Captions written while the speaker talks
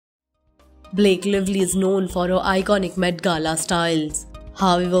Blake Lively is known for her iconic Met Gala styles.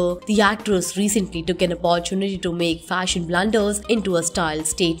 However, the actress recently took an opportunity to make fashion blunders into a style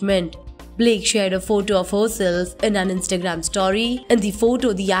statement. Blake shared a photo of herself in an Instagram story. In the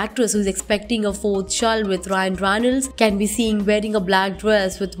photo, the actress, who is expecting a fourth child with Ryan Reynolds, can be seen wearing a black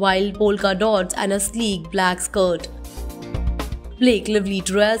dress with wild polka dots and a sleek black skirt. Blake Lively's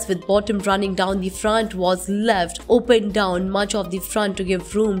dress with bottom running down the front was left open down much of the front to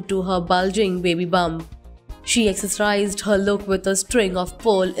give room to her bulging baby bump. She accessorized her look with a string of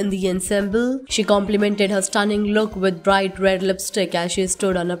pearl in the ensemble. She complemented her stunning look with bright red lipstick as she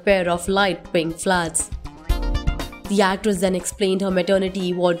stood on a pair of light pink flats. The actress then explained her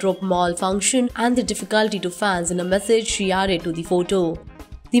maternity wardrobe malfunction and the difficulty to fans in a message she added to the photo.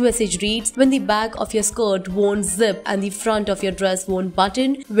 The message reads, "When the back of your skirt won't zip and the front of your dress won't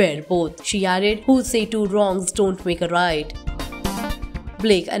button, wear both." She added, "Who say two wrongs don't make a right."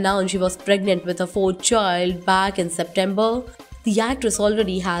 Blake announced she was pregnant with her fourth child back in September. The actress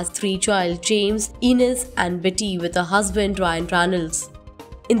already has 3 children, James, Ines and Betty, with her husband Ryan Reynolds.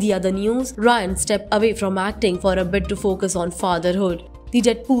 In the other news, Ryan stepped away from acting for a bit to focus on fatherhood. The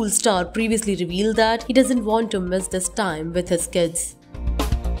Deadpool star previously revealed that he doesn't want to miss this time with his kids.